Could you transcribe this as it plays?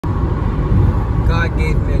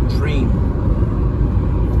gave me a dream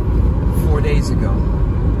 4 days ago,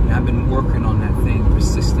 and I've been working on that thing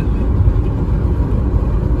persistently.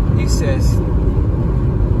 He says,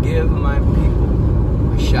 give my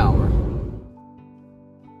people a shower.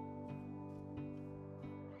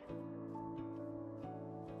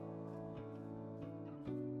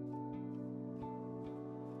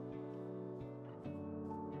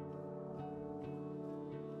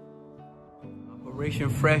 Operation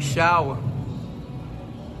Fresh Shower.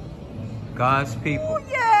 God's people. Oh,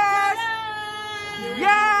 yes!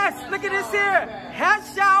 Yes! Look at this here. Hat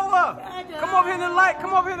shower. Come over here in the light.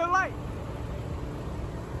 Come over here in the light.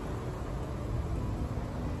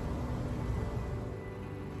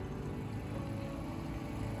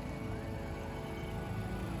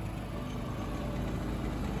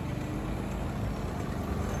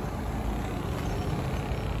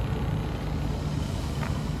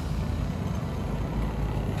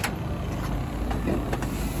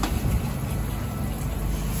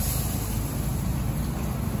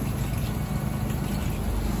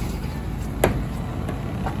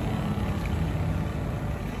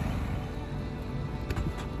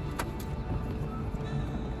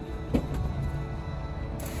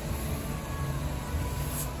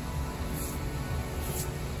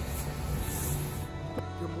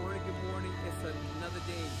 Good morning. It's another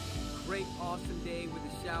day. Great, awesome day with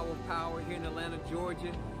the shower of power here in Atlanta,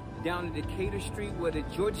 Georgia, down in Decatur Street where the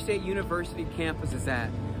Georgia State University campus is at.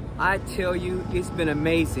 I tell you, it's been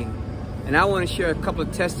amazing. And I want to share a couple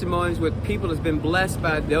of testimonies where people have been blessed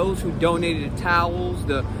by those who donated the towels,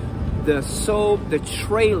 the soap, the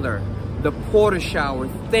trailer, the porta shower.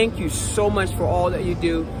 Thank you so much for all that you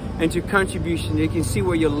do and your contribution. You can see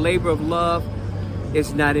where your labor of love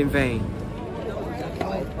is not in vain.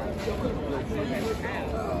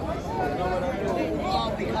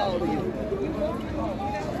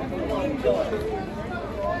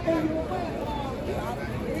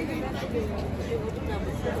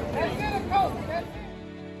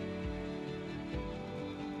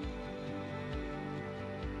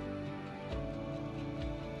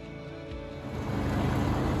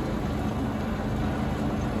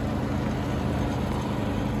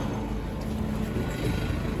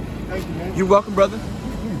 You're welcome, brother.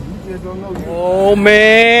 Oh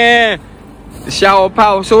man, the shower of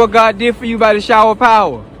power. So what God did for you by the shower of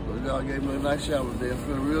power? Well, God gave me a nice shower today. I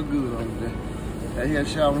feel real good on today. I had a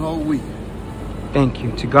shower the whole week. Thank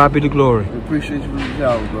you. To God be the glory. We appreciate you for the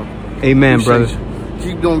shower, bro. Amen, brother.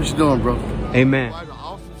 Keep doing what you're doing, bro. Amen. An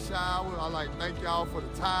awesome shower. I like to thank y'all for the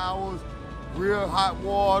towels, real hot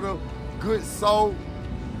water, good soap,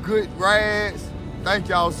 good rags. Thank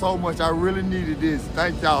y'all so much. I really needed this.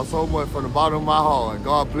 Thank y'all so much from the bottom of my heart.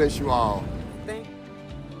 God bless you all.